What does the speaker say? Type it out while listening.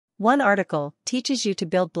One article teaches you to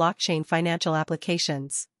build blockchain financial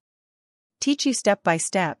applications. Teach you step by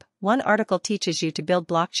step. One article teaches you to build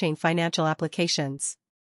blockchain financial applications.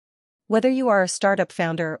 Whether you are a startup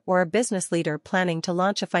founder or a business leader planning to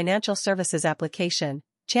launch a financial services application,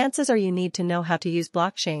 chances are you need to know how to use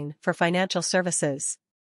blockchain for financial services.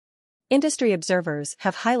 Industry observers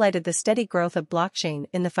have highlighted the steady growth of blockchain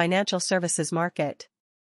in the financial services market.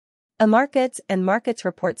 A Markets and Markets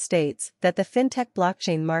report states that the fintech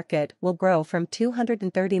blockchain market will grow from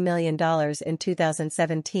 $230 million in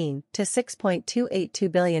 2017 to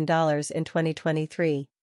 $6.282 billion in 2023.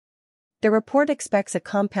 The report expects a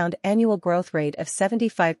compound annual growth rate of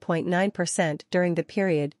 75.9% during the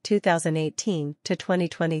period 2018 to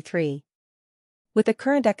 2023. With the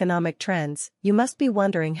current economic trends, you must be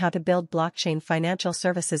wondering how to build blockchain financial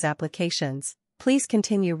services applications. Please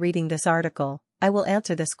continue reading this article. I will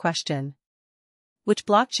answer this question. Which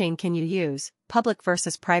blockchain can you use, public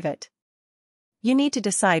versus private? You need to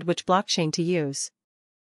decide which blockchain to use.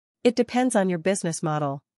 It depends on your business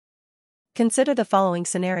model. Consider the following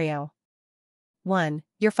scenario. 1.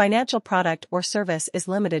 Your financial product or service is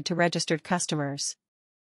limited to registered customers.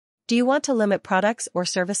 Do you want to limit products or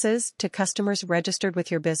services to customers registered with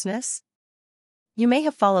your business? You may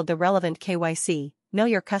have followed the relevant KYC, Know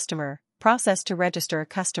Your Customer, process to register a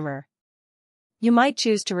customer. You might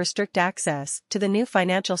choose to restrict access to the new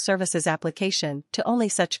financial services application to only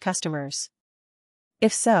such customers.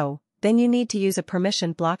 If so, then you need to use a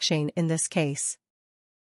permissioned blockchain in this case.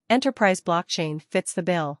 Enterprise blockchain fits the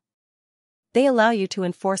bill. They allow you to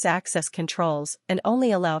enforce access controls and only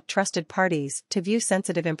allow trusted parties to view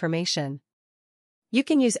sensitive information. You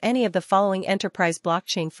can use any of the following enterprise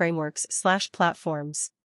blockchain frameworks/platforms.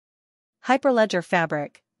 Hyperledger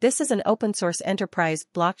Fabric. This is an open-source enterprise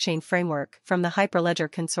blockchain framework from the Hyperledger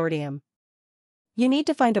Consortium. You need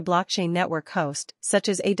to find a blockchain network host, such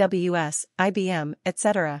as AWS, IBM,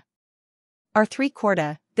 etc. R3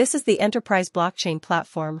 Corda. This is the enterprise blockchain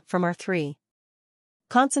platform from R3.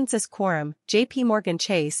 Consensus Quorum. JP Morgan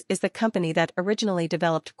Chase is the company that originally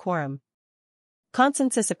developed Quorum.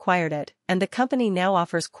 Consensus acquired it, and the company now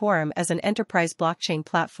offers Quorum as an enterprise blockchain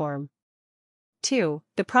platform. 2.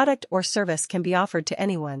 The product or service can be offered to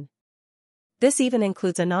anyone. This even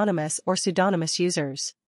includes anonymous or pseudonymous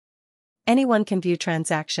users. Anyone can view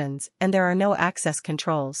transactions, and there are no access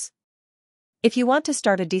controls. If you want to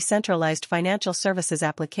start a decentralized financial services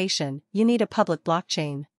application, you need a public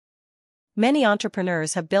blockchain. Many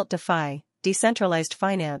entrepreneurs have built DeFi, decentralized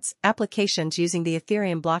finance, applications using the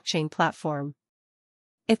Ethereum blockchain platform.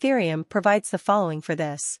 Ethereum provides the following for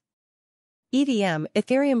this. EVM,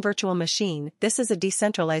 Ethereum Virtual Machine. This is a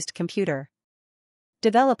decentralized computer.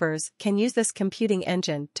 Developers can use this computing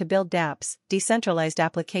engine to build dApps, decentralized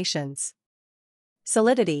applications.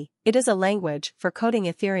 Solidity. It is a language for coding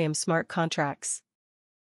Ethereum smart contracts.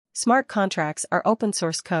 Smart contracts are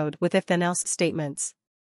open-source code with if-then-else statements.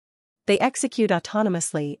 They execute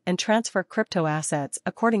autonomously and transfer crypto assets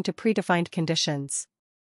according to predefined conditions.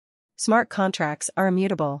 Smart contracts are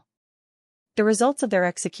immutable. The results of their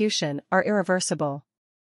execution are irreversible.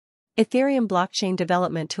 Ethereum blockchain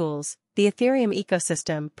development tools. The Ethereum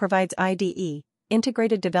ecosystem provides IDE,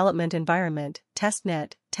 integrated development environment,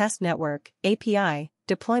 testnet, test network, API,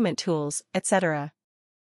 deployment tools, etc.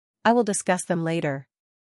 I will discuss them later.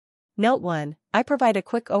 Note 1. I provide a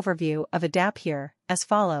quick overview of a dApp here, as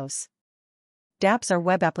follows. dApps are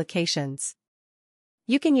web applications.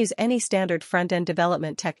 You can use any standard front-end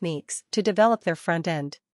development techniques to develop their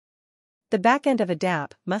front-end. The back-end of a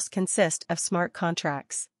dApp must consist of smart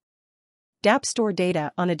contracts. dApps store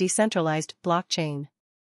data on a decentralized blockchain.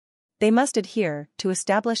 They must adhere to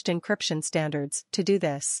established encryption standards to do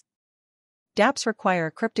this. dApps require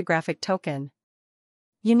a cryptographic token.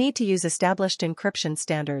 You need to use established encryption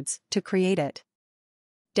standards to create it.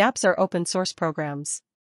 dApps are open-source programs.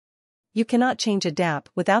 You cannot change a dApp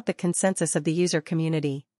without the consensus of the user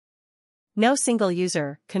community. No single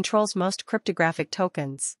user controls most cryptographic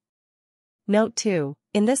tokens. Note 2.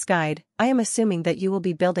 In this guide, I am assuming that you will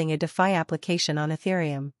be building a DeFi application on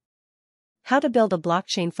Ethereum. How to build a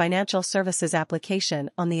blockchain financial services application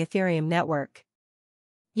on the Ethereum network.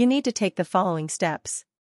 You need to take the following steps.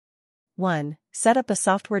 1. Set up a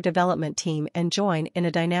software development team and join in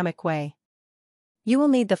a dynamic way. You will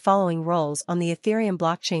need the following roles on the Ethereum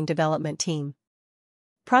blockchain development team.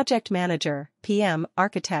 Project Manager, PM,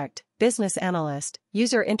 Architect, Business Analyst,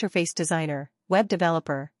 User Interface Designer, Web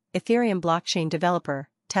Developer, Ethereum Blockchain Developer,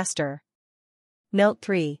 Tester. Note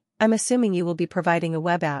 3. I'm assuming you will be providing a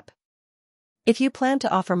web app. If you plan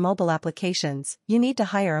to offer mobile applications, you need to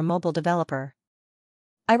hire a mobile developer.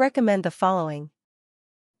 I recommend the following.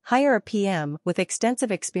 Hire a PM with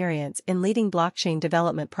extensive experience in leading blockchain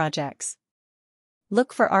development projects.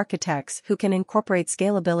 Look for architects who can incorporate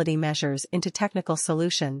scalability measures into technical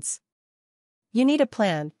solutions. You need a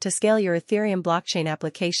plan to scale your Ethereum blockchain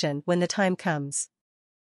application when the time comes.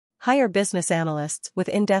 Hire business analysts with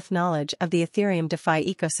in-depth knowledge of the Ethereum DeFi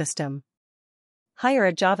ecosystem. Hire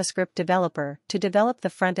a JavaScript developer to develop the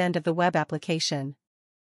front end of the web application.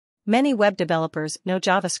 Many web developers know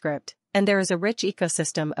JavaScript, and there is a rich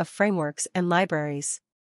ecosystem of frameworks and libraries.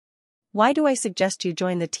 Why do I suggest you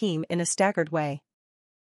join the team in a staggered way?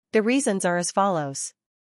 The reasons are as follows.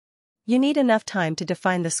 You need enough time to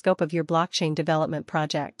define the scope of your blockchain development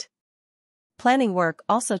project. Planning work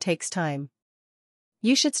also takes time.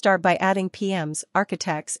 You should start by adding PMs,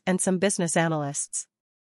 architects, and some business analysts.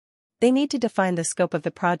 They need to define the scope of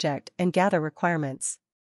the project and gather requirements.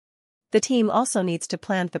 The team also needs to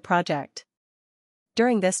plan the project.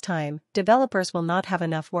 During this time, developers will not have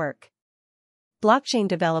enough work. Blockchain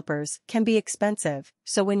developers can be expensive,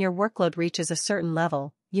 so when your workload reaches a certain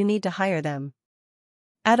level, you need to hire them.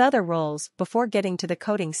 Add other roles before getting to the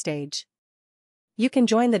coding stage. You can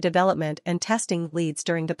join the development and testing leads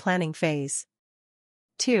during the planning phase.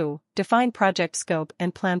 2. Define project scope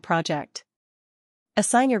and plan project.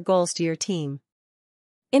 Assign your goals to your team.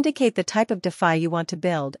 Indicate the type of DeFi you want to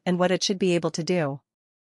build and what it should be able to do.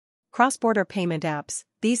 Cross-border payment apps.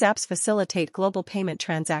 These apps facilitate global payment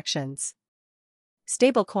transactions.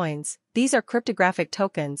 Stablecoins. These are cryptographic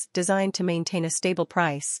tokens designed to maintain a stable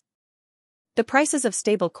price. The prices of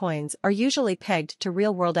stablecoins are usually pegged to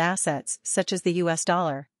real-world assets such as the US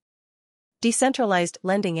dollar. Decentralized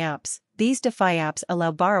lending apps. These DeFi apps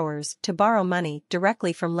allow borrowers to borrow money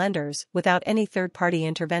directly from lenders without any third-party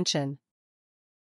intervention.